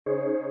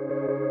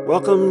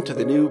Welcome to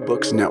the New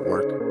Books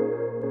Network.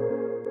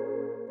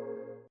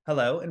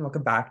 Hello, and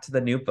welcome back to the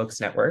New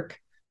Books Network.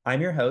 I'm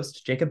your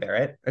host, Jacob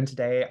Barrett, and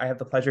today I have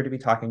the pleasure to be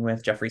talking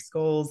with Jeffrey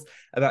Scholes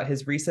about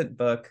his recent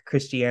book,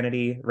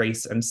 Christianity,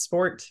 Race, and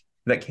Sport,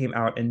 that came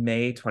out in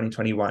May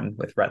 2021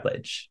 with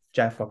Routledge.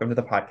 Jeff, welcome to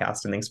the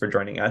podcast, and thanks for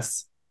joining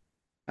us.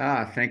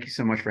 Thank you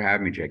so much for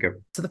having me, Jacob.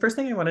 So, the first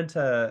thing I wanted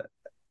to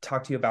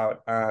talk to you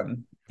about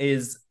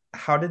is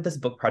how did this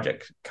book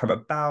project come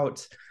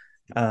about?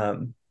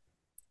 Um,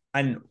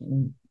 and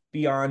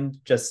beyond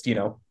just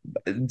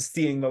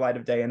seeing the light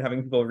of day and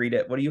having people read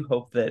it, what do you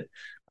hope that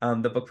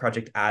the book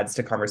project adds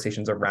to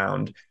conversations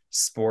around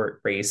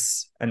sport,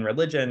 race, and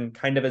religion,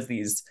 kind of as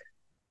these,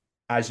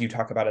 as you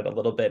talk about it a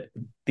little bit,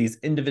 these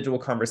individual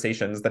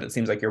conversations that it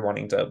seems like you're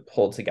wanting to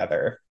pull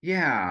together?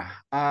 Yeah,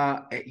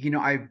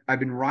 I've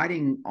been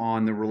writing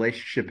on the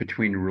relationship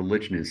between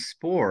religion and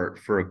sport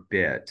for a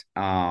bit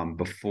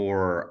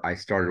before I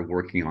started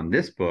working on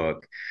this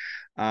book.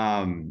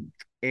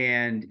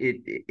 And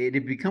it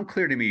had become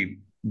clear to me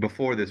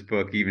before this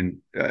book,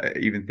 even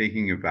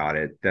thinking about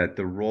it, that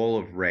the role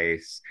of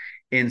race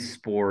in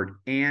sport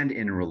and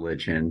in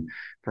religion,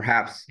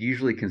 perhaps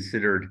usually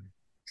considered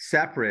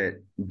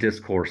separate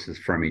discourses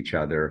from each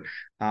other,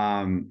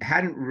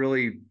 hadn't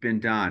really been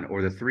done,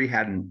 or the three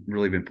hadn't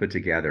really been put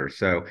together.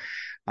 So,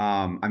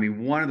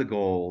 one of the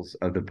goals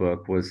of the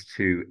book was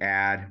to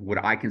add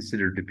what I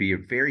considered to be a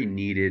very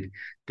needed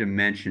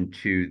dimension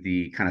to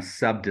the kind of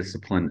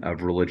subdiscipline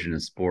of religion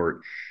and sport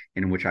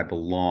in which I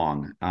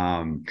belong.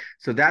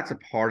 So that's a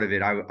part of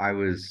it.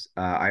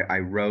 I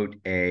wrote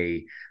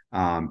a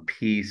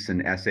piece,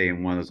 an essay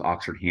in one of those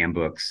Oxford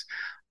handbooks.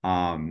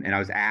 And I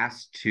was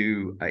asked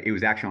to, it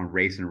was actually on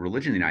race and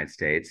religion in the United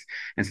States.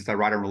 And since I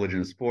write on religion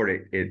and sport,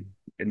 it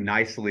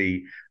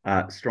nicely,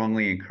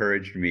 strongly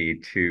encouraged me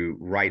to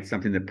write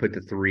something that put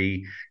the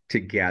three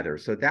together.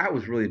 So that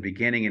was really the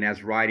beginning. And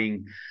as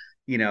writing,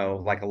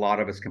 like a lot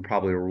of us can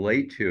probably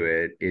relate to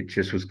it, it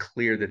just was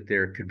clear that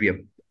there could be a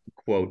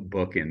quote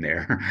book in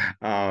there.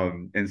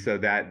 And so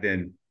that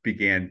then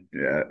began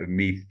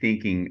me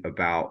thinking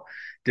about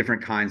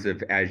different kinds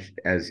of, as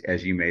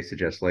you may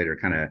suggest later,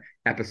 kind of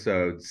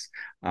episodes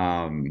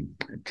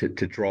to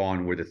draw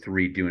on where the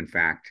three do in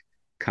fact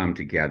come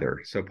together.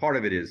 So part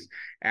of it is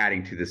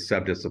adding to this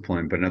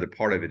subdiscipline, but another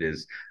part of it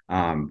is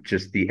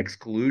just the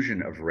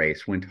exclusion of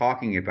race when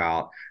talking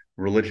about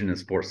religion and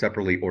sport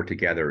separately or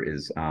together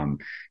is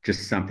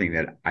just something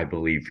that I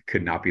believe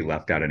could not be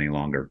left out any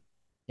longer.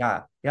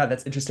 Yeah,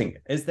 that's interesting.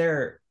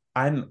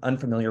 I'm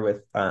unfamiliar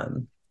with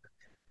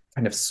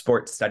kind of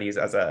sports studies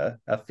as a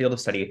field of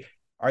study.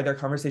 Are there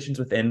conversations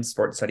within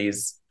sports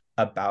studies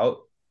about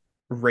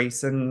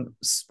race and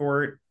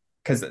sport?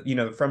 Because,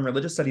 from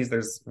religious studies,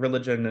 there's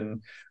religion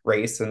and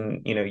race,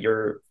 and,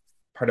 you're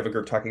part of a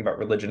group talking about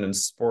religion and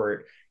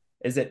sport.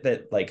 Is it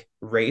that like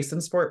race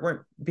and sport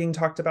weren't being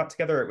talked about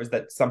together, or it was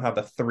that somehow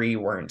the three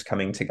weren't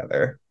coming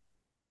together?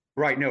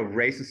 Right. No,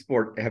 race and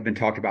sport have been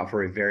talked about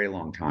for a very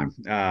long time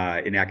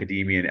in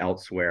academia and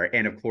elsewhere.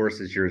 And of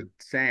course, as you're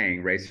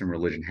saying, race and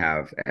religion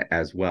have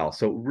as well.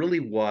 So it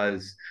really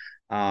was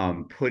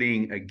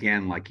putting,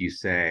 again, like you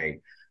say,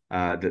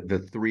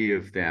 the three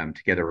of them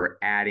together, or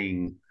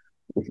adding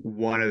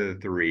one of the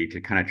three to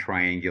kind of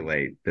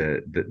triangulate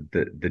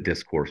the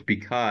discourse,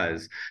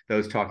 because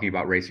those talking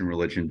about race and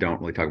religion don't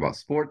really talk about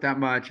sport that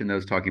much, and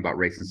those talking about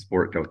race and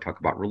sport don't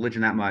talk about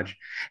religion that much,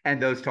 and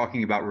those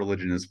talking about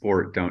religion and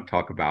sport don't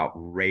talk about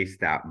race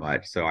that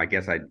much. So I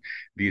guess I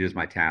viewed it as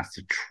my task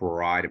to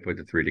try to put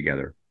the three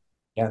together.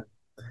 Yeah.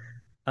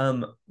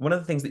 One of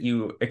the things that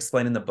you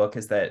explain in the book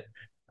is that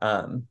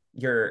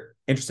you're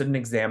interested in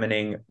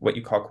examining what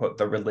you call, quote,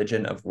 the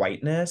religion of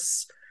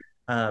whiteness.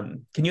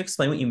 Can you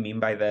explain what you mean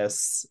by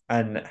this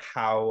and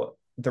how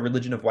the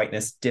religion of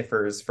whiteness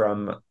differs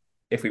from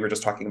if we were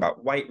just talking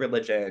about white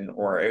religion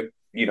or,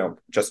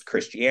 just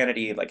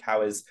Christianity? Like,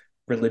 how is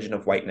religion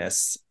of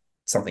whiteness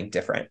something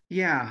different?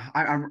 Yeah,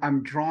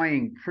 I'm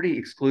drawing pretty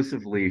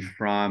exclusively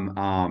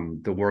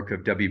from the work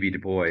of W.B. Du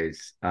Bois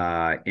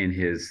in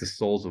his The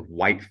Souls of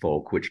White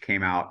Folk, which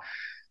came out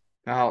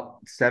about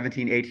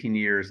 17, 18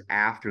 years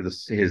after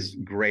his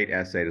great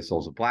essay, The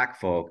Souls of Black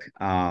Folk.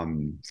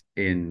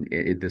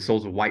 The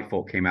Souls of White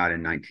Folk came out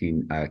in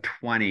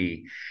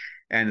 1920.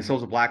 And The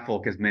Souls of Black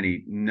Folk, as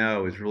many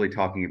know, is really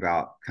talking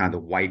about kind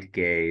of the white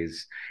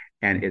gaze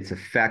and its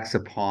effects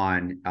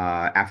upon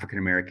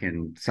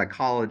African-American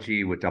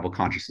psychology with double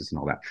consciousness and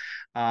all that.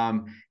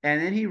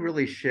 And then he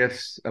really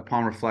shifts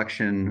upon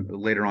reflection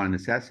later on in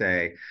this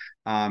essay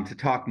to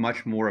talk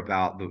much more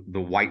about the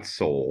white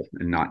soul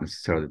and not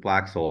necessarily the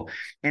black soul.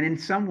 And in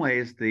some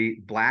ways, the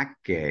black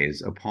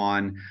gaze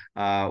upon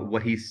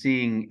what he's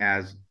seeing,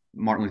 as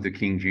Martin Luther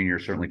King Jr.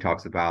 certainly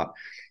talks about,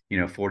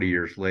 40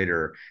 years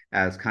later,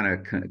 as kind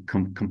of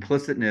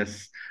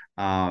complicitness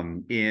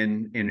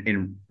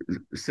in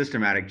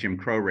systematic Jim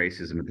Crow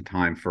racism at the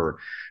time for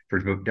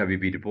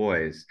W.B. Du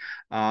Bois.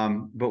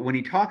 But when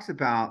he talks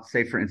about,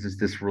 say, for instance,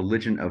 this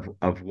religion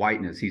of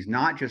whiteness, he's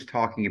not just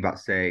talking about,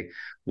 say,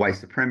 white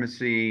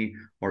supremacy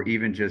or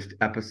even just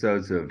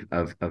episodes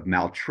of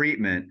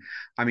maltreatment.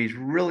 I mean, he's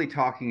really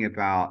talking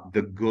about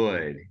the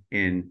good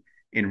in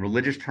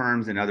religious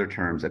terms and other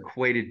terms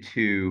equated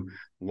to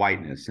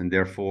whiteness, and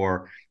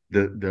therefore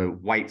the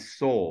white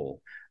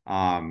soul,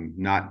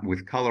 not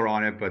with color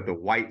on it, but the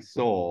white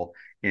soul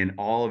in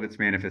all of its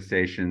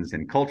manifestations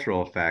and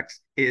cultural effects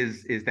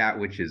is that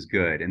which is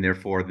good, and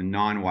therefore the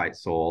non-white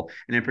soul,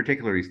 and in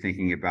particular, he's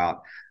thinking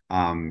about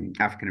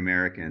African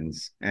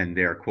Americans and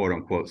their quote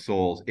unquote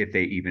souls, if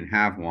they even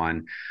have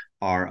one,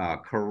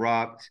 are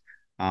corrupt,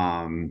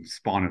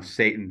 spawn of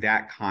Satan,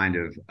 that kind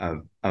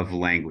of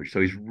language. So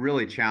he's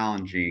really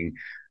challenging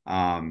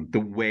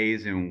the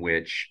ways in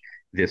which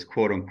this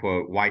quote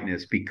unquote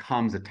whiteness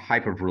becomes a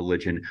type of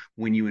religion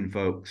when you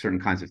invoke certain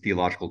kinds of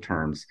theological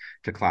terms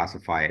to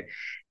classify it.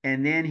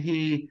 And then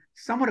he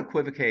somewhat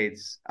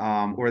equivocates,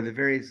 or the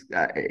various,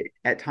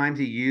 at times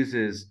he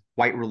uses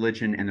white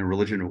religion and the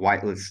religion of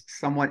whiteless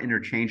somewhat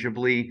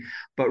interchangeably.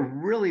 But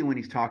really, when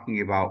he's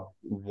talking about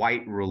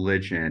white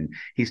religion,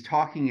 he's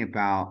talking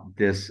about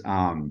this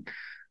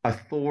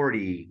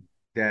authority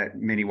that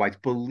many whites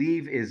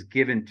believe is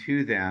given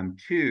to them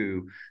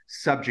to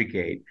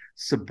subjugate,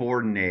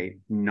 subordinate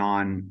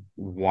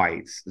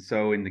non-whites.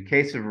 So in the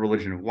case of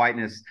religion of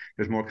whiteness,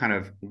 there's more kind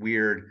of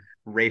weird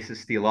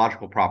racist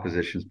theological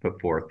propositions put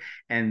forth.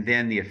 And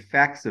then the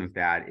effects of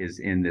that is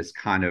in this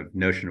kind of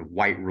notion of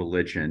white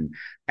religion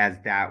as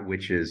that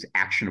which is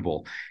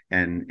actionable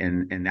and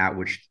that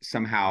which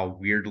somehow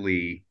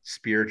weirdly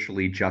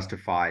spiritually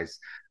justifies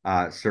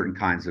certain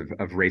kinds of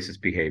racist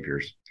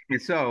behaviors.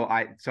 And so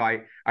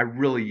I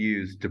really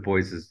use Du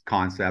Bois's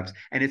concepts,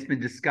 and it's been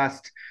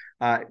discussed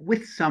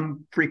with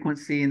some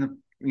frequency in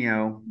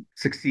the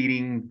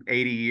succeeding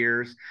 80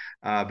 years,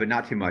 but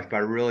not too much. But I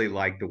really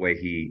like the way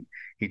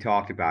he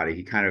talked about it.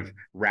 He kind of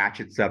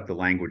ratchets up the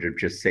language of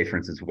just, say, for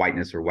instance,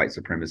 whiteness or white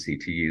supremacy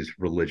to use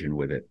religion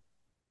with it.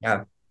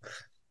 Yeah.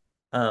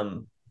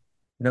 No,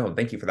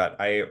 thank you for that.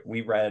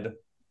 We read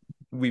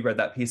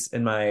that piece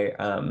in my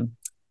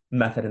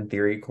method and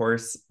theory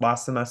course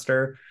last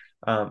semester,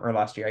 or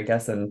last year, I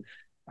guess, and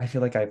I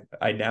feel like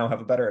I now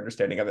have a better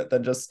understanding of it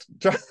than just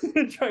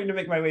trying to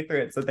make my way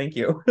through it. So thank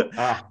you.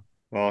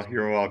 Well,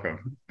 you're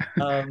welcome.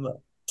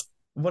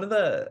 One of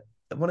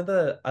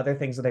the other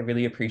things that I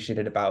really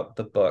appreciated about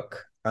the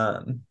book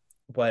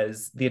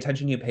was the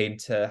attention you paid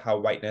to how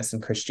whiteness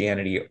and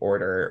Christianity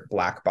order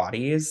Black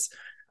bodies,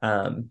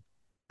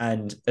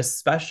 and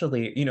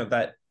especially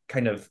that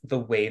kind of the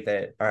way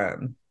that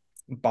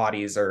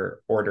bodies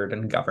are ordered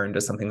and governed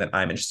is something that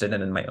I'm interested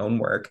in my own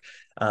work.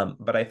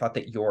 But I thought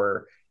that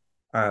your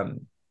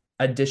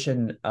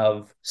addition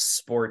of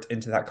sport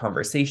into that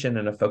conversation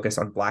and a focus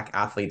on Black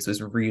athletes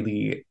was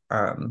really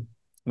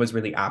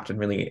apt and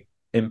really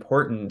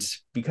important,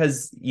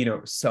 because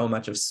so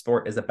much of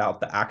sport is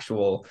about the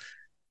actual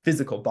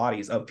physical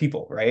bodies of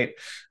people, right?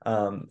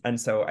 And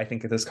so I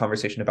think this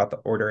conversation about the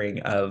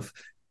ordering of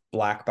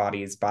Black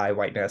bodies by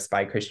whiteness,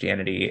 by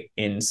Christianity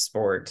in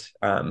sport,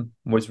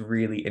 was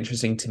really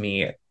interesting to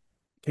me.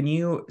 Can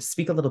you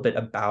speak a little bit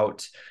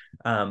about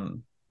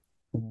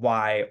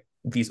why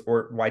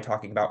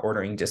talking about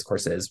ordering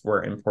discourses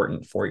were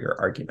important for your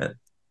argument?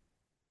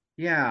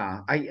 Yeah,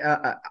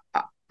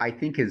 I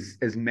think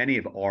as many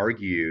have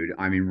argued,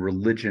 I mean,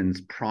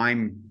 religion's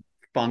prime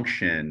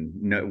function,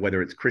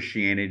 whether it's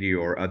Christianity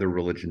or other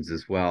religions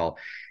as well,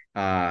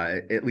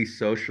 at least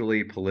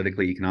socially,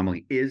 politically,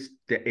 economically, is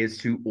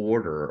to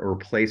order or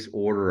place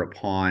order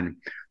upon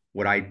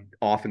what I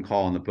often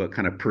call in the book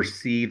kind of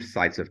perceived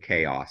sites of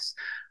chaos.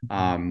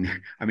 I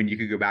mean, you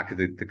could go back to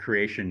the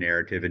creation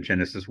narrative in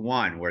Genesis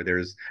 1, where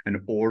there's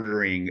an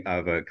ordering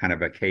of a kind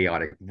of a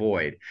chaotic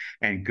void,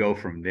 and go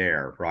from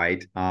there,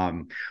 right?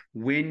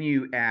 When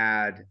you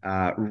add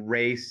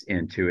race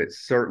into it,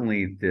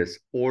 certainly this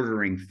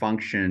ordering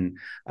function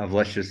of,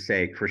 let's just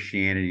say,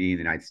 Christianity in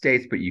the United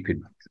States, but you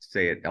could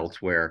say it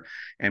elsewhere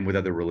and with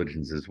other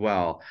religions as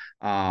well,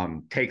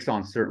 takes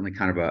on certainly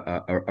kind of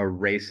a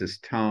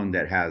racist tone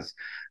that has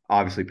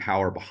obviously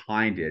power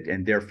behind it,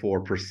 and therefore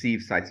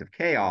perceived sites of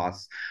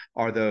chaos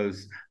are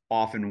those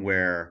often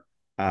where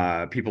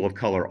people of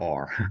color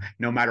are,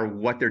 no matter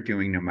what they're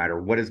doing, no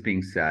matter what is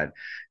being said.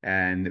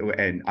 And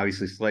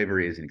obviously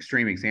slavery is an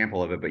extreme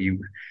example of it, but you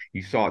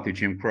saw it through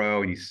Jim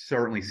Crow, and you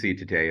certainly see it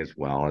today as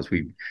well.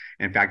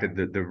 In fact,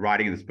 the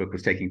writing of this book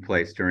was taking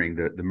place during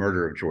the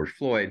murder of George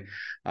Floyd.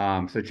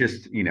 So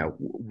just,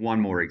 one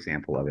more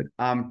example of it.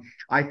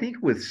 I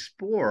think with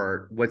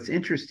sport, what's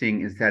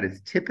interesting is that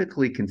it's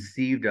typically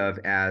conceived of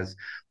as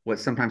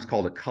what's sometimes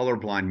called a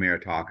colorblind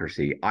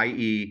meritocracy,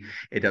 i.e.,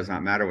 it does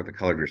not matter what the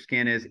color of your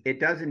skin is. It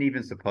doesn't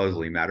even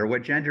supposedly matter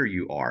what gender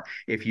you are.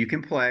 If you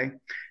can play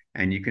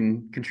and you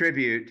can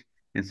contribute,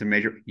 in some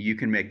major, you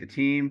can make the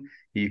team,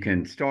 you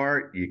can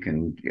start,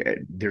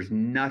 there's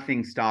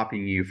nothing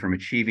stopping you from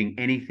achieving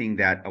anything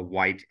that a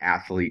white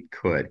athlete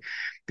could.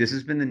 This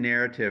has been the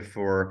narrative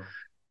for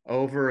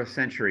over a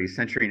century,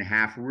 century and a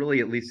half,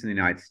 really, at least in the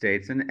United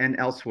States and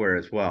elsewhere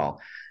as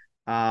well.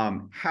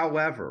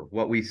 However,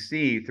 what we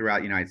see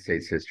throughout United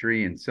States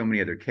history and so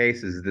many other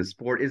cases is that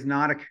sport is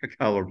not a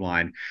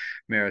colorblind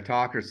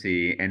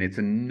meritocracy. And it's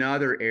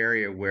another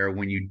area where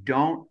when you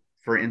don't,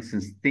 for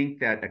instance, think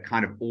that a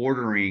kind of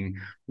ordering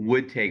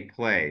would take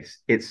place,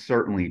 it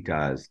certainly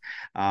does.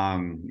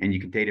 And you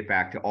can date it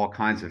back to all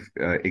kinds of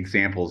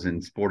examples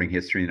in sporting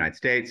history in the United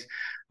States.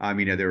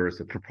 There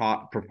was a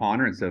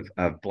preponderance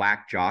of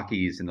Black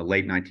jockeys in the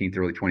late 19th,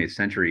 early 20th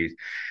centuries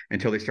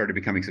until they started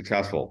becoming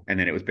successful, and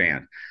then it was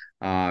banned.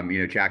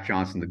 Jack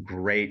Johnson, the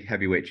great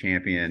heavyweight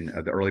champion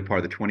of the early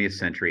part of the 20th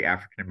century,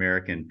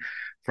 African-American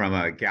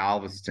from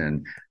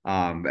Galveston.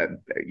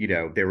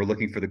 They were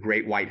looking for the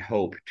Great White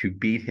Hope to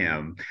beat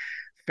him,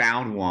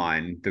 found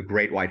one. The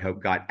Great White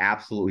Hope got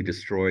absolutely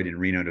destroyed in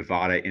Reno,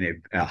 Nevada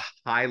in a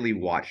highly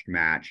watched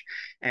match.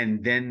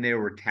 And then there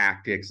were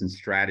tactics and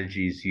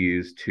strategies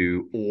used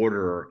to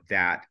order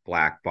that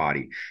Black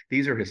body.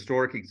 These are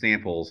historic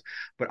examples,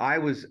 but I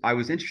was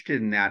interested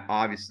in that,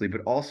 obviously,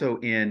 but also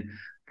in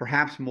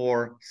perhaps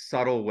more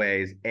subtle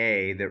ways,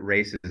 that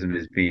racism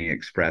is being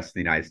expressed in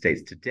the United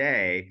States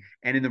today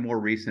and in the more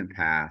recent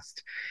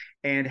past,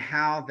 and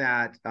how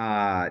that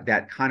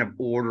kind of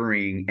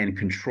ordering and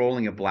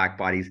controlling of Black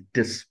bodies,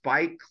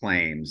 despite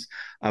claims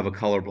of a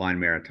colorblind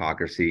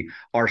meritocracy,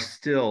 are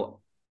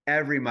still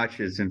every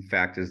much as in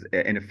effect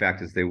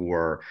as they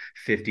were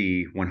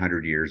 50,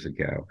 100 years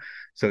ago.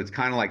 So it's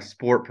kind of like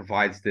sport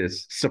provides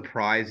this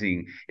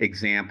surprising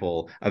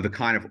example of the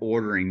kind of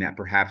ordering that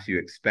perhaps you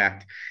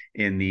expect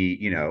in the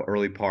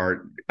early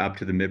part up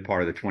to the mid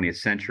part of the 20th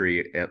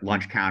century at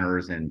lunch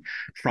counters and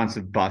fronts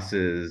of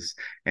buses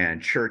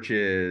and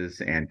churches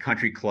and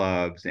country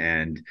clubs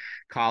and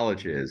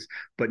colleges,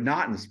 but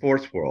not in the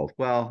sports world.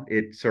 Well,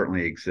 it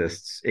certainly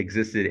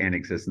existed and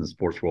exists in the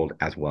sports world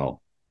as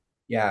well.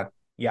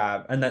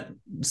 Yeah, and that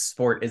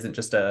sport isn't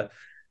just the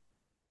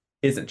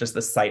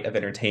site of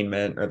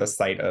entertainment or the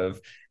site of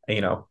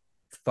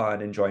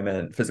fun,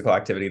 enjoyment, physical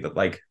activity that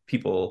like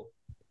people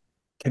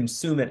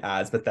consume it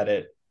as, but that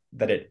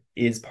it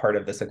is part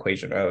of this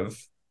equation of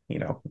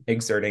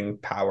exerting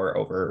power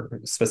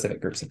over specific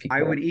groups of people.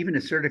 I would even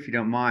assert, if you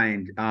don't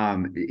mind,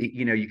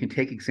 you can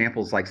take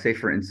examples like, say,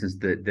 for instance,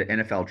 the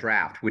NFL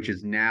draft, which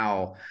is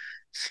now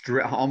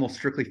almost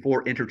strictly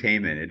for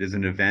entertainment. It is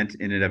an event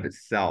in and of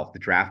itself, the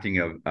drafting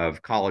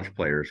of college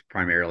players,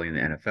 primarily in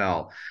the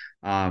NFL.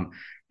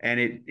 And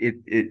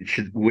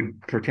it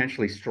would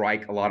potentially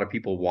strike a lot of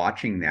people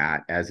watching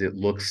that, as it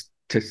looks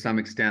to some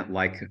extent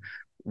like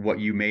what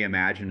you may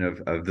imagine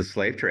of the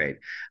slave trade.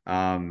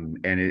 And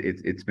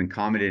it's been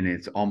commented, and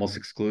it's almost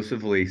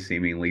exclusively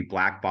seemingly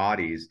Black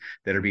bodies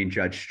that are being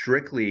judged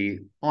strictly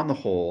on the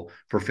whole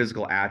for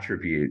physical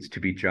attributes to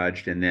be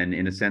judged and then,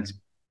 in a sense,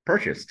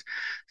 purchased.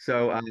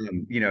 So,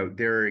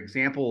 there are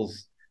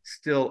examples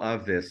still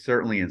of this,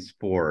 certainly in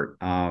sport,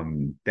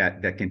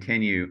 that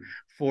continue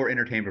for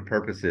entertainment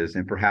purposes,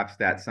 and perhaps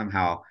that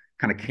somehow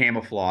kind of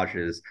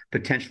camouflages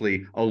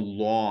potentially a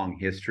long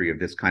history of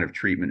this kind of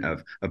treatment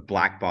of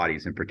Black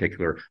bodies in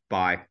particular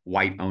by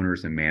white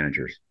owners and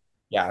managers.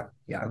 Yeah,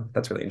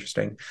 that's really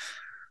interesting.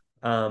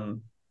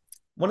 One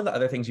of the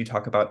other things you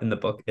talk about in the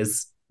book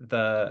is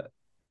the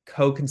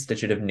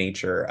co-constitutive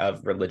nature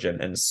of religion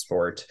and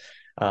sport,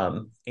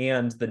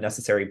 and the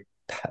necessary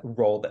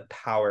role that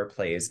power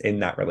plays in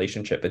that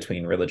relationship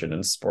between religion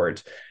and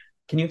sport.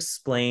 Can you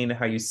explain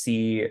how you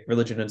see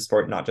religion and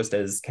sport not just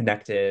as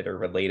connected or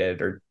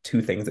related or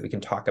two things that we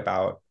can talk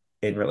about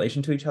in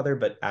relation to each other,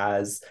 but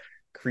as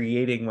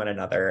creating one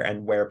another,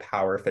 and where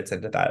power fits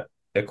into that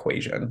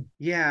equation?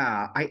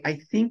 Yeah,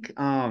 I think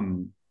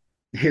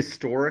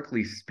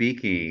historically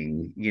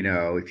speaking,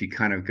 if you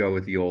kind of go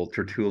with the old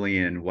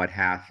Tertullian, what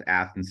hath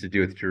Athens to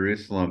do with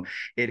Jerusalem,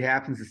 it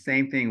happens the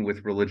same thing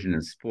with religion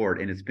and sport.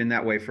 And it's been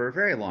that way for a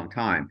very long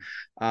time.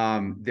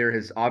 There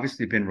has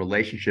obviously been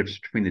relationships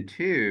between the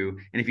two.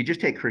 And if you just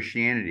take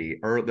Christianity,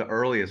 or the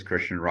earliest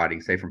Christian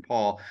writings, say from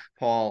Paul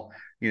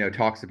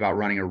talks about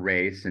running a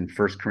race in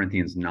 1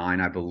 Corinthians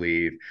 9, I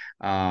believe.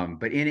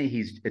 But in it,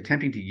 he's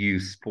attempting to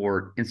use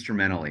sport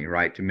instrumentally,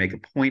 right, to make a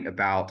point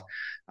about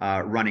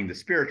running the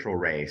spiritual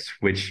race,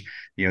 which,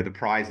 the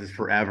prize is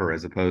forever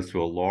as opposed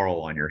to a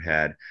laurel on your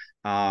head.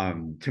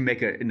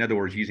 In other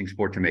words, using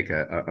sport to make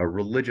a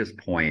religious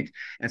point.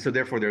 And so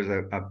therefore, there's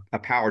a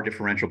power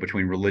differential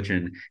between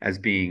religion as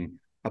being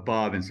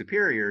above and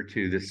superior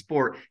to the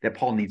sport that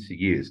Paul needs to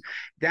use.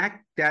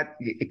 That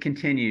it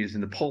continues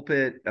in the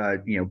pulpit.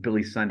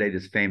 Billy Sunday,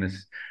 this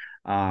famous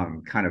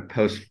kind of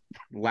post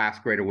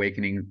last Great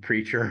Awakening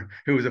preacher,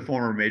 who was a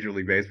former Major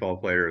League Baseball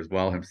player as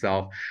well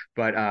himself,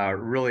 but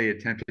really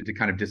attempted to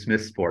kind of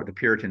dismiss sport. The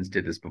Puritans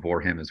did this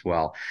before him as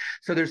well.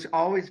 So there's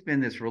always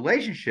been this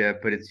relationship,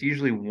 but it's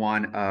usually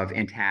one of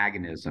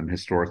antagonism,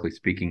 historically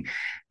speaking.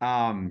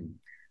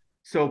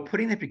 So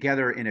putting them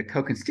together in a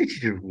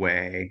co-constitutive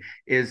way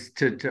is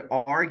to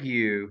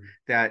argue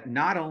that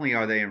not only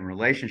are they in a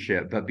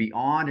relationship, but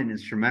beyond an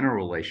instrumental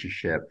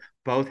relationship,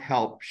 both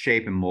help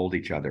shape and mold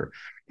each other.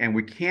 And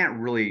we can't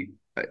really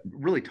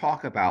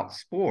talk about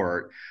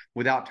sport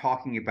without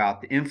talking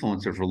about the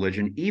influence of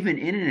religion, even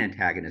in an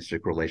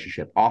antagonistic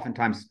relationship.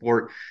 Oftentimes,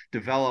 sport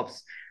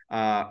develops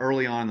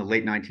early on in the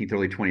late 19th,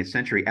 early 20th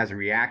century as a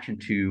reaction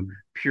to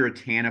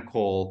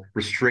puritanical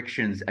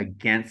restrictions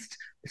against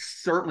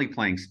certainly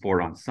playing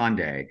sport on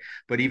Sunday,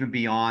 but even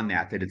beyond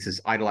that, that it's this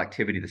idle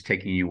activity that's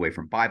taking you away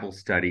from Bible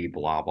study,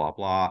 blah, blah,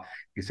 blah.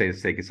 You could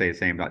say the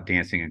same about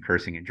dancing and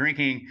cursing and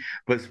drinking,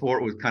 but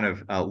sport was kind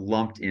of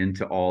lumped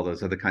into all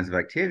those other kinds of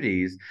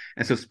activities.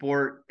 And so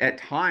sport at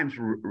times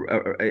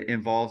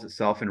involves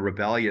itself in a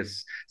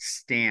rebellious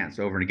stance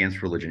over and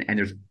against religion. And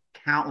there's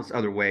countless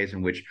other ways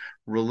in which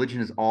religion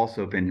has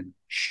also been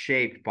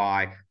shaped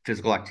by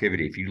physical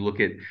activity. If you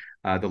look at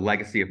the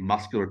legacy of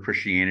muscular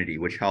Christianity,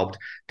 which helped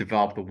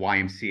develop the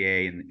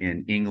YMCA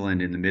in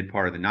England in the mid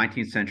part of the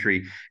 19th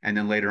century, and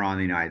then later on in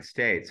the United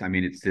States. I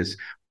mean, it's this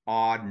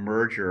odd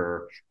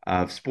merger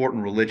of sport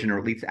and religion, or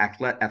at least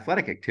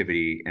athletic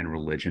activity and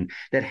religion,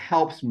 that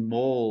helps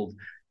mold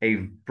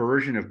a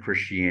version of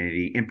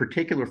Christianity, in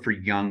particular for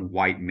young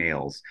white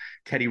males.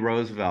 Teddy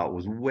Roosevelt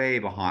was way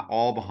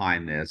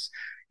behind this,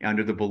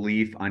 under the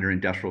belief under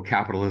industrial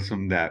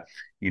capitalism that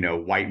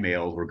white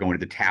males were going to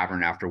the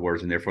tavern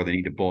afterwards and therefore they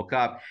need to bulk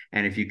up.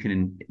 And if you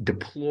can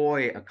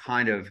deploy a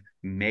kind of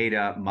made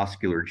up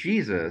muscular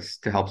Jesus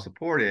to help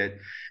support it,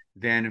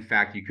 then in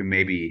fact you can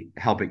maybe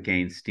help it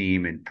gain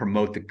steam and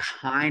promote the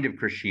kind of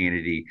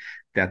Christianity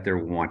that they're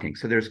wanting.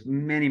 So there's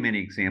many, many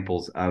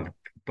examples of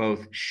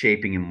both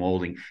shaping and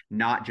molding,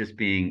 not just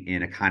being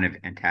in a kind of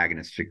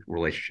antagonistic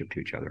relationship to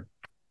each other.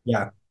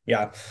 Yeah.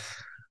 Yeah.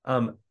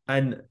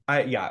 And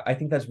I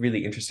think that's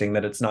really interesting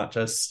that it's not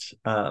just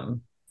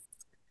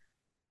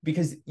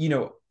because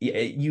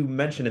you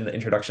mentioned in the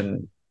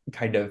introduction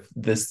kind of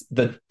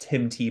the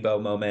Tim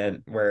Tebow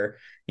moment where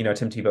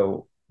Tim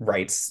Tebow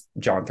writes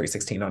John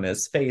 3:16 on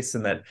his face,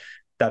 and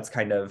that's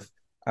kind of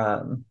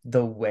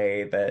the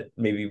way that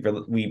maybe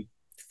we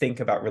think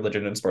about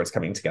religion and sports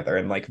coming together,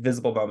 and like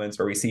visible moments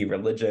where we see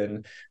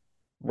religion,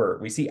 where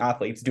we see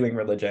athletes doing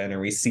religion, or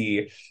we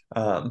see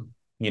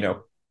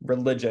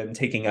religion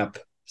taking up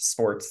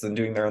sports and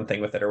doing their own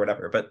thing with it or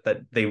whatever. But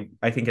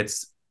I think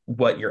it's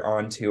what you're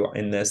on to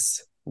in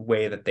this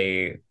way that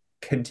they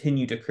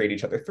continue to create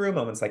each other through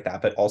moments like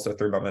that, but also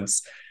through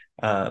moments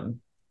that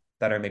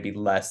are maybe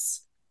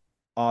less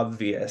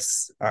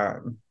obvious,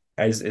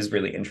 is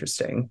really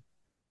interesting.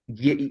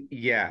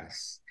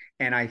 Yes.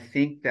 And I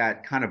think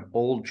that kind of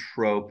old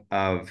trope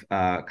of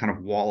kind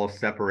of wall of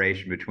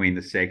separation between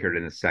the sacred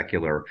and the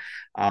secular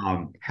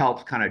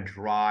helps kind of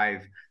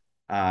drive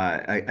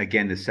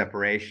again, the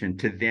separation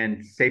to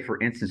then say,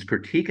 for instance,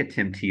 critique a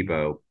Tim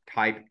Tebow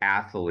type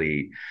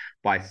athlete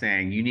by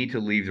saying you need to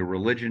leave the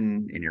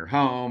religion in your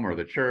home or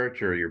the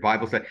church or your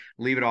Bible study,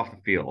 leave it off the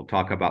field,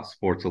 talk about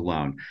sports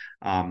alone,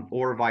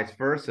 or vice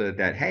versa,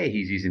 that, hey,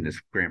 he's using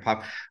this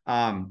grandpa.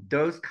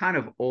 Those kind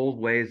of old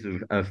ways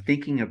of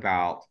thinking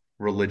about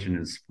religion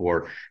and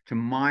sport, to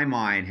my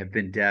mind, have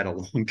been dead a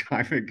long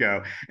time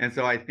ago. And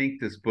so I think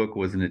this book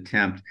was an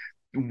attempt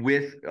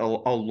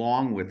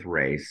along with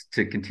race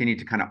to continue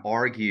to kind of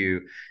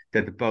argue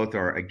that both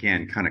are,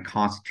 again, kind of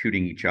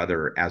constituting each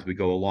other as we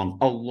go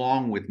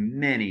along with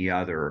many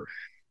other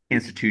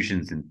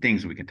institutions and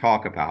things we can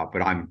talk about.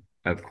 But I'm,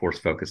 of course,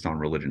 focused on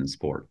religion and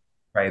sport.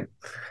 Right.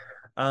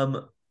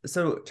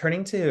 So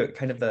turning to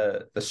kind of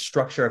the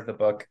structure of the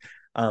book,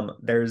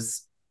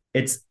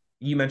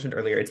 you mentioned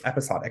earlier, it's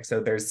episodic. So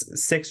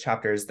there's 6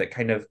 chapters that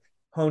kind of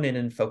hone in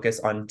and focus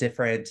on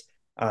different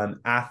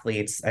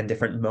athletes and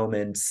different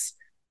moments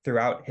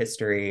throughout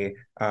history,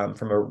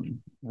 from a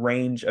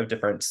range of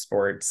different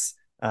sports,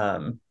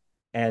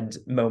 and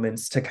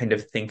moments to kind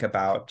of think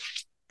about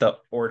the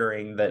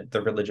ordering that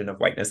the religion of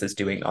whiteness is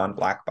doing on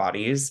Black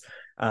bodies.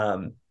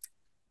 I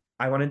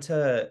wanted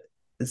to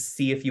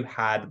see if you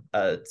had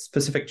a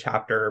specific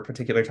chapter, a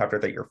particular chapter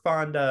that you're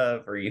fond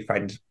of, or you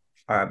find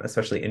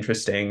especially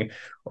interesting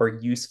or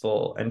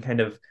useful, and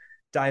kind of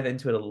dive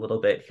into it a little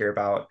bit, hear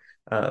about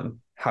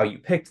how you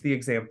picked the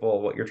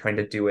example, what you're trying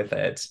to do with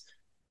it.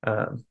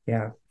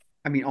 Yeah.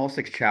 I mean, all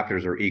 6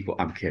 chapters are equal.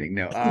 I'm kidding.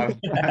 No.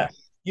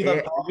 You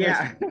love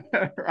yeah.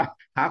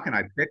 How can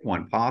I pick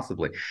one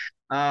possibly?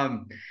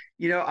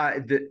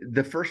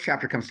 The first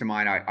chapter comes to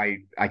mind.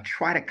 I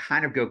try to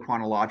kind of go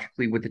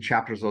chronologically with the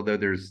chapters, although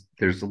there's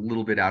a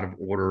little bit out of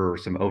order or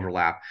some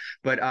overlap.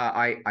 But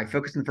I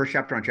focused in the first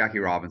chapter on Jackie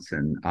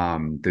Robinson,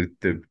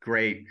 the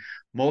great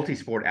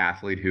multi-sport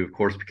athlete who, of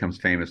course, becomes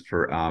famous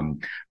for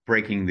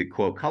breaking the,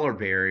 quote, color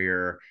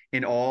barrier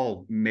in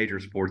all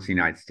major sports in the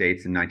United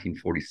States in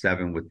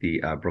 1947 with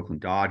the Brooklyn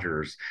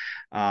Dodgers,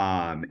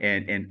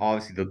 and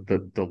obviously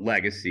the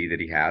legacy that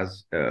he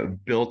has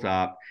built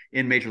up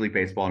in Major League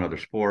Baseball and other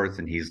sports,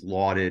 and he's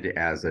lauded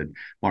as a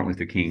Martin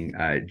Luther King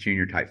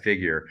Jr. type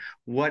figure.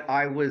 What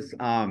I was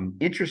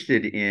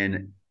interested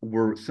in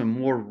were some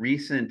more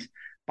recent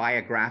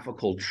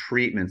biographical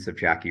treatments of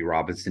Jackie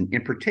Robinson,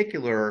 in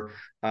particular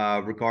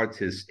regards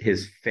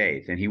his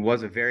faith. And he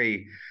was a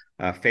very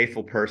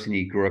faithful person.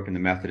 He grew up in the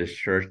Methodist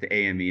Church, the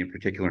AME in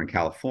particular in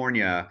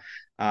California,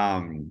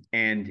 and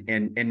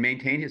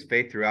maintained his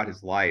faith throughout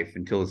his life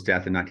until his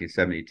death in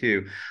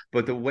 1972.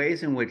 But the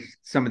ways in which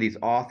some of these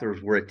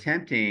authors were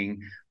attempting,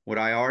 what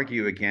I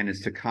argue again, is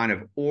to kind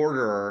of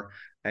order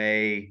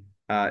the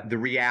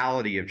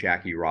reality of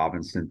Jackie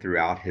Robinson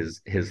throughout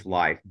his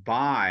life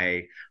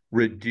by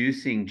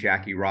reducing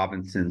Jackie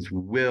Robinson's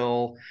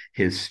will,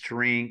 his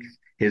strength,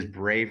 his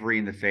bravery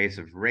in the face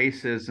of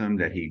racism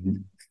that he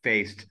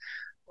faced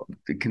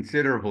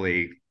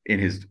considerably in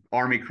his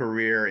Army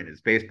career, in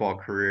his baseball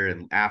career,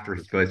 and after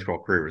his baseball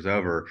career was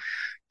over,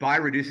 by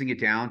reducing it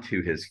down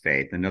to his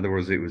faith. In other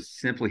words, it was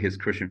simply his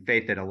Christian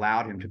faith that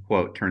allowed him to,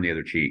 quote, turn the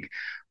other cheek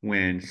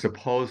when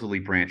supposedly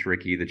Branch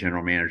Rickey, the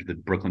general manager of the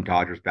Brooklyn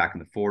Dodgers back in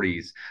the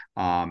 40s,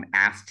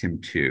 asked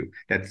him to.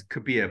 That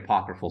could be an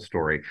apocryphal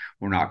story.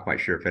 We're not quite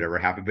sure if it ever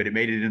happened, but it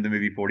made it in the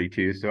movie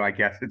 42. So I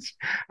guess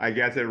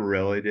it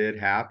really did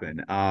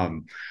happen.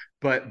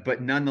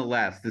 But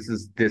nonetheless,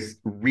 this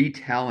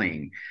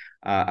retelling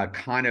a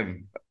kind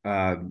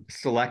of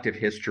selective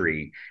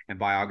history and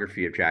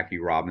biography of Jackie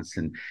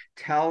Robinson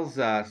tells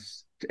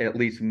us, at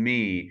least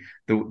me,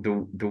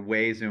 the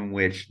ways in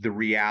which the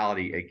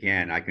reality,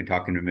 again, I can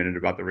talk in a minute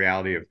about the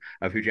reality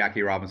of who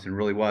Jackie Robinson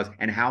really was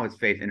and how his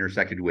faith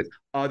intersected with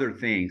other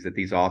things that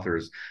these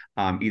authors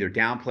either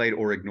downplayed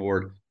or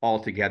ignored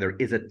altogether,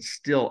 is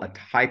still a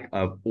type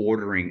of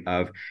ordering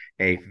of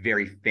a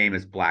very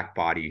famous Black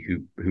body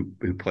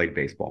who played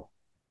baseball.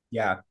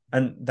 Yeah,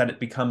 and then it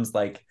becomes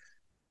like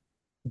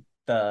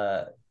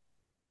the,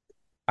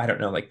 I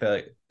don't know, like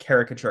the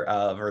caricature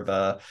of, or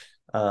the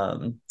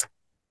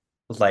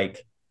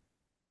like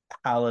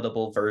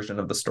palatable version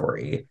of the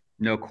story.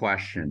 No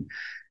question.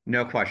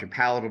 No question.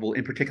 Palatable,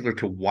 in particular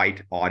to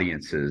white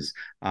audiences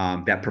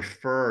that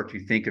prefer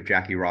to think of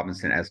Jackie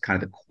Robinson as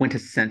kind of the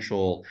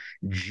quintessential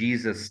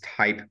Jesus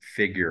type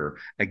figure,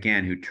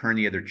 again, who turned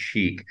the other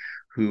cheek,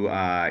 who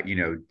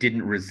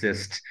didn't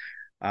resist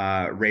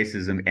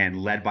racism and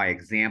led by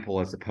example,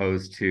 as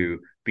opposed to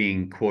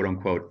being quote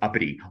unquote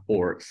uppity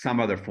or some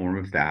other form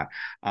of that.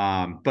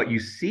 But you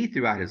see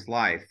throughout his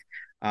life,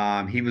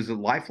 he was a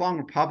lifelong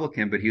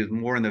Republican, but he was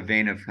more in the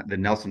vein of the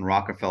Nelson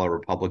Rockefeller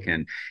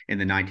Republican in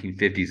the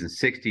 1950s and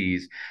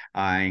 60s,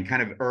 and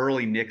kind of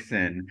early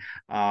Nixon.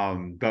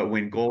 But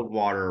when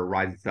Goldwater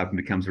rises up and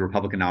becomes a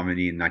Republican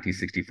nominee in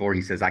 1964,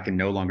 he says, I can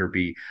no longer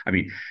be,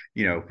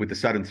 with the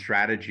Southern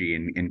strategy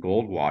in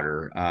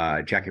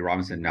Goldwater, Jackie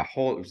Robinson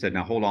said,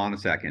 now hold on a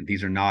second.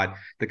 These are not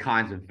the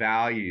kinds of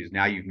values.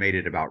 Now you've made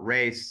it about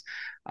race.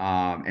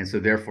 And so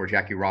therefore,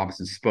 Jackie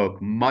Robinson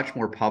spoke much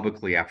more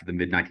publicly after the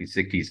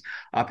mid-1960s,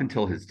 up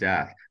until his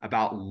death,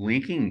 about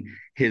linking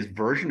his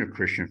version of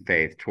Christian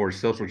faith towards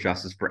social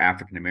justice for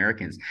African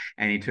Americans.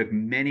 And he took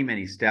many,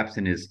 many steps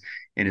in his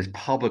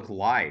public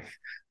life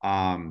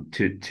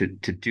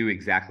to do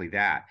exactly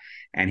that.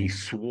 And he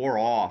swore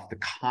off the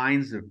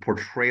kinds of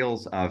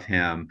portrayals of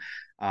him,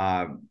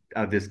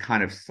 of this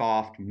kind of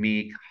soft,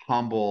 meek,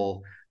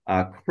 humble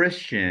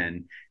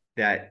Christian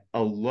that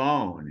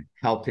alone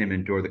helped him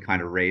endure the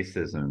kind of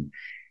racism.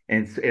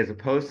 And as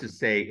opposed to,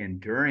 say,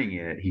 enduring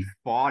it, he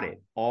fought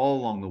it all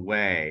along the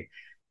way.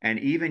 And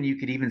even you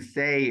could even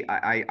say,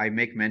 I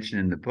make mention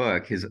in the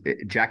book,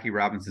 Jackie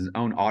Robinson's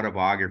own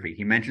autobiography,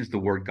 he mentions the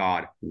word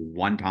God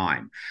one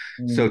time.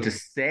 So to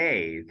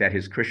say that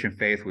his Christian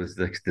faith was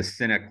the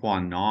sine qua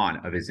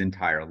non of his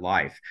entire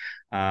life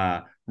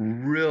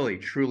really,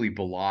 truly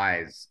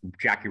belies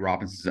Jackie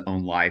Robinson's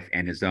own life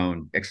and his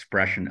own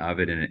expression of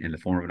it in the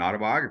form of an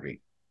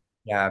autobiography.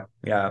 Yeah,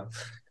 yeah.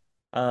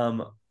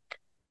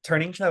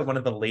 Turning to one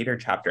of the later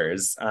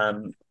chapters,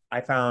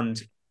 I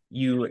found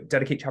you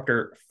dedicate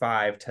chapter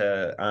 5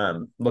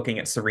 to looking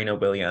at Serena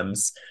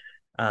Williams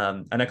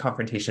and a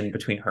confrontation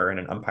between her and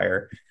an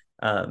umpire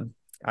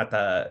at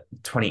the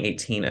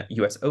 2018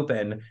 US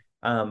Open.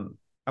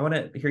 I want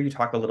to hear you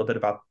talk a little bit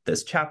about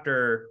this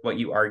chapter, what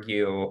you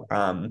argue,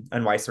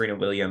 and why Serena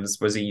Williams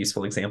was a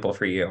useful example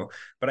for you.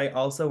 But I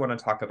also want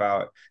to talk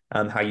about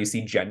how you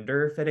see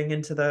gender fitting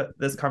into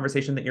this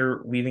conversation that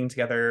you're weaving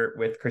together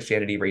with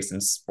Christianity, race,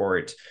 and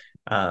sport.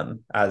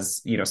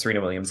 As you know, Serena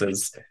Williams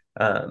is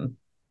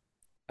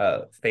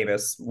a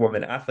famous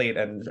woman athlete,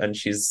 and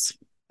she's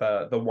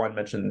the one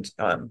mentioned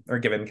or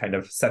given kind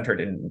of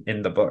centered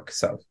in the book.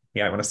 So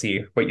yeah, I want to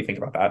see what you think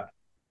about that.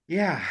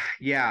 Yeah.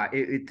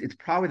 It's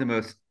probably the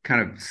most kind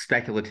of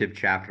speculative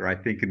chapter, I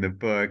think, in the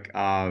book,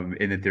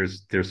 in that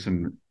there's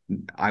some,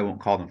 I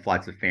won't call them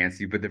flights of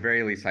fancy, but at the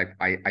very least,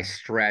 I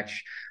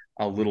stretch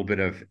a little bit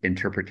of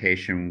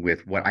interpretation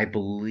with what I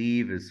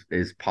believe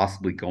is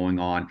possibly going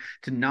on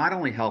to not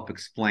only help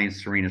explain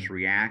Serena's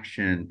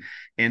reaction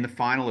in the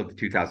final of the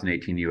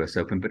 2018 US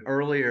Open, but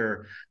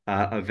earlier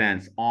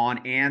events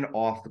on and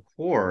off the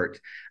court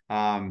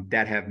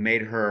that have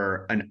made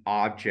her an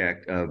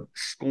object of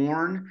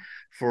scorn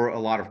for a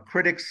lot of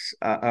critics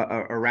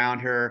around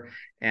her.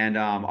 And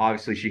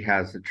obviously she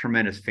has a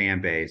tremendous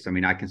fan base. I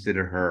mean, I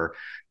consider her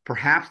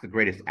perhaps the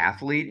greatest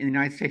athlete in the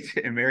United States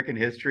American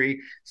history,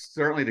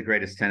 certainly the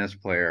greatest tennis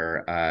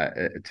player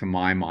to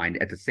my mind.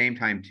 At the same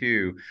time,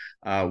 too,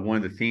 one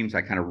of the themes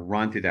I kind of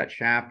run through that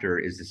chapter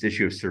is this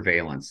issue of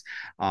surveillance.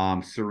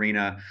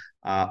 Serena,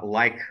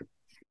 like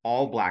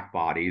all Black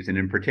bodies, and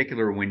in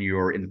particular when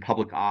you're in the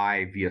public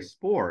eye via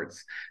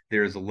sports,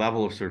 there's a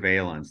level of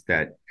surveillance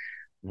that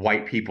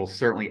white people,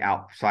 certainly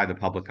outside the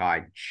public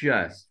eye,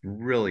 just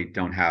really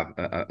don't have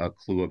a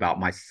clue about,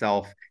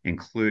 myself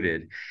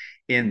included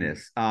in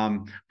this. But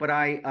what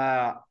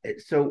I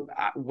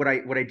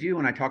do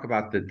when I talk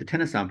about the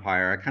tennis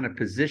umpire, I kind of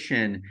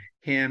position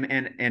him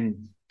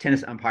and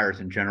tennis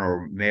umpires in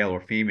general, male or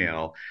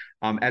female,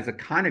 as a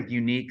kind of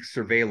unique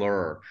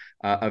surveillor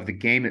of the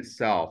game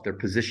itself. They're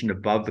positioned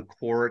above the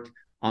court,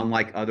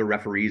 unlike other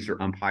referees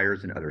or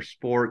umpires in other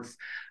sports.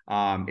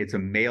 It's a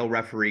male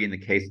referee in the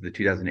case of the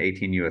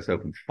 2018 U.S.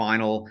 Open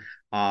final.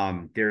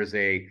 There's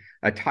a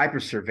type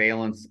of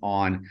surveillance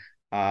on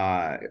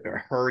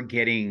her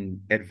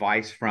getting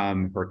advice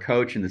from her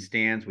coach in the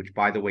stands, which,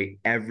 by the way,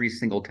 every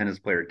single tennis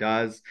player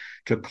does,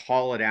 to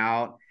call it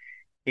out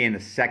in the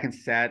second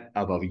set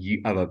of a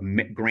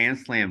Grand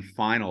Slam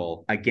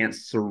final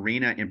against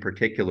Serena in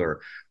particular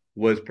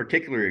was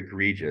particularly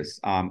egregious.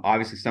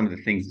 Obviously, some of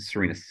the things that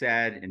Serena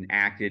said and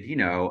acted,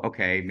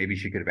 okay, maybe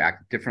she could have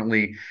acted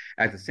differently.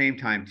 At the same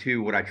time,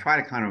 too, what I try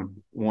to kind of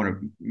want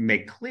to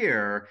make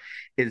clear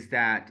is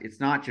that it's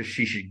not just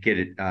she should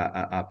get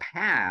a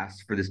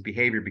pass for this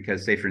behavior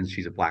because, say, for instance,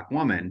 she's a Black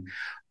woman,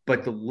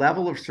 but the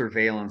level of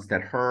surveillance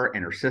that her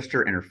and her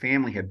sister and her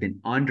family have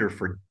been under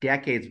for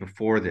decades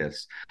before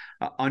this,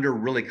 under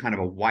really kind of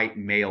a white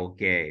male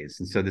gaze.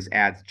 And so this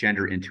adds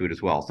gender into it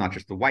as well. It's not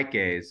just the white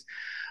gaze.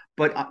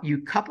 But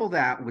you couple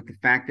that with the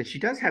fact that she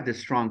does have this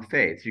strong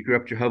faith. She grew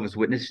up Jehovah's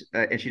Witness,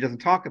 and she doesn't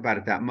talk about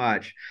it that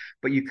much.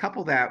 But you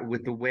couple that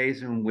with the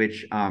ways in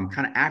which kind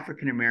of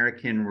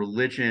African-American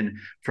religion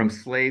from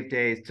slave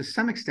days to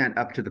some extent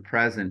up to the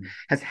present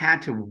has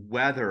had to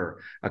weather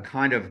a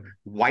kind of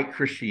white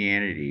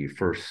Christianity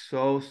for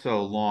so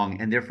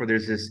long. And therefore,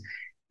 there's this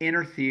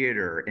inner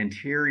theater,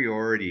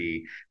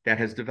 interiority that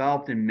has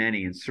developed in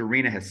many, and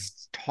Serena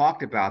has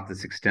talked about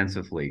this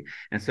extensively.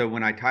 And so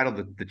when I titled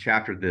the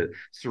chapter, "The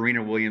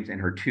Serena Williams and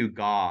Her Two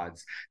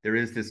Gods," there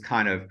is this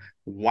kind of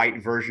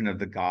white version of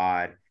the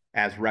god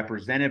as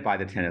represented by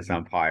the tennis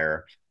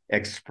umpire,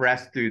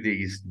 expressed through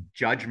these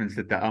judgments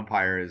that the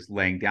umpire is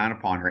laying down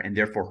upon her, and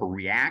therefore her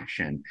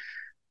reaction,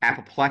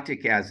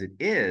 apoplectic as it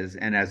is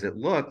and as it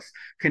looks,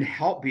 can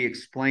help be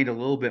explained a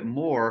little bit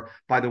more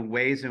by the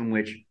ways in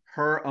which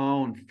her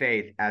own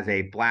faith as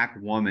a Black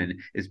woman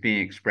is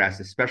being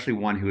expressed, especially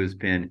one who has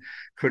been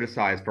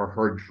criticized for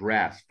her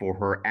dress, for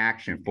her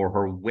action, for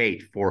her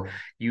weight, for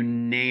you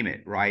name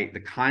it, right? The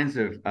kinds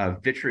of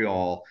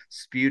vitriol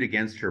spewed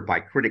against her by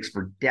critics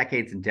for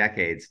decades and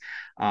decades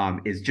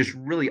is just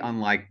really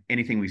unlike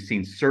anything we've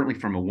seen, certainly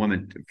from a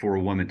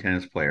woman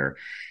tennis player.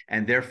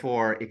 And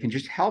therefore, it can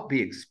just help be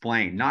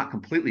explained, not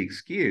completely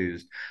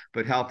excused,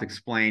 but helped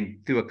explain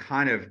through a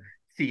kind of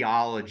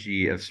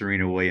theology of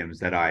Serena Williams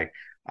that I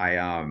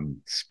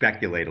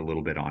speculate a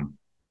little bit on.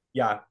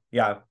 Yeah.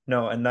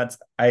 No, and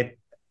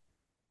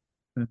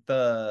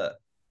the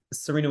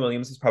Serena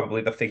Williams is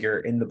probably the figure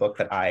in the book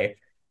that I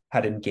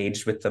had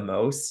engaged with the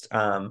most.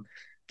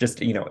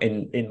 Just,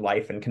 in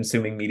life and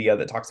consuming media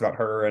that talks about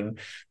her. And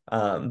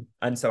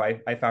so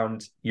I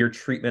found your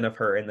treatment of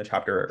her in the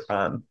chapter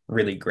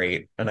really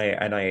great. And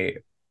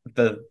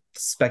the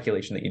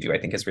speculation that you do, I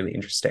think, is really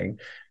interesting.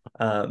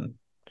 Thank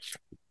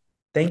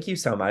you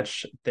so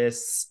much.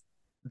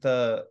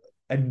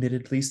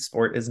 Admittedly,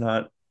 sport is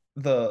not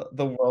the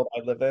world I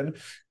live in,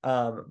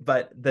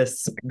 but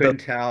couldn't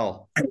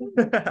tell.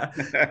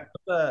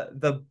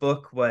 the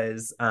book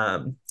was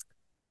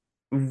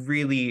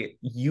really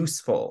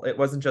useful. It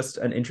wasn't just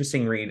an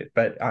interesting read,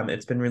 but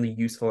it's been really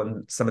useful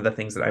in some of the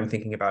things that I'm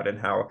thinking about and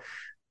how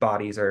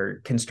bodies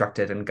are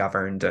constructed and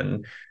governed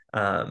and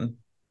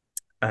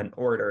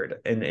ordered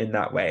in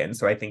that way. And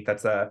so I think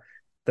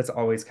that's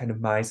always kind of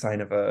my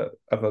sign of a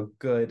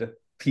good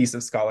piece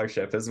of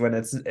scholarship, is when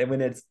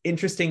it's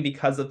interesting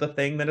because of the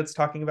thing that it's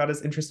talking about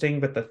is interesting,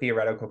 but the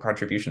theoretical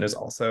contribution is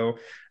also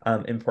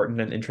important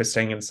and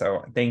interesting. And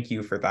so thank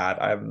you for that.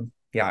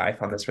 I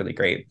found this really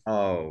great.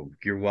 Oh,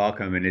 you're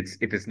welcome. And if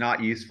it's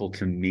not useful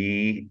to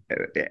me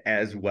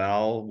as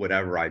well,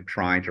 whatever I'm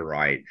trying to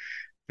write,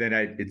 then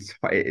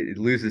it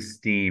loses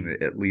steam,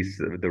 at least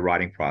the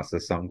writing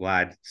process. So I'm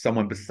glad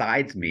someone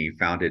besides me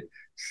found it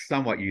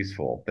somewhat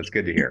useful. That's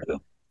good to hear.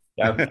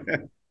 Yeah.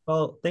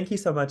 Well, thank you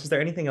so much. Is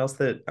there anything else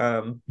that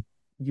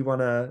you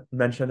want to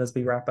mention as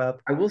we wrap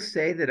up? I will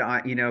say that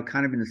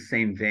kind of in the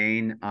same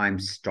vein, I'm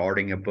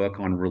starting a book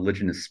on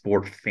religion and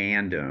sport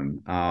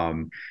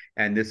fandom.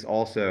 And this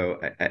also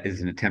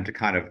is an attempt to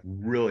kind of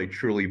really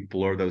truly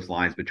blur those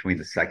lines between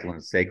the secular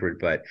and sacred.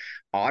 But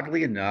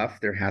oddly enough,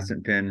 there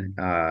hasn't been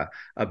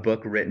a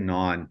book written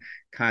on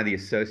kind of the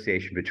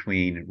association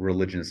between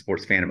religion and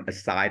sports fandom,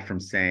 aside from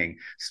saying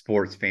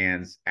sports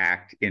fans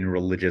act in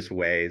religious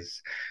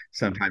ways,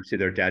 sometimes to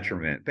their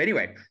detriment. But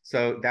anyway,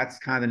 so that's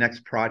kind of the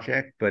next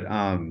project. But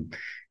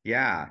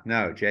yeah,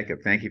 no, Jacob,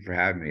 thank you for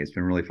having me. It's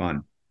been really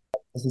fun.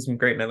 This has been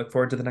great, and I look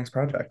forward to the next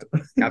project.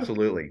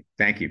 Absolutely.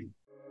 Thank you.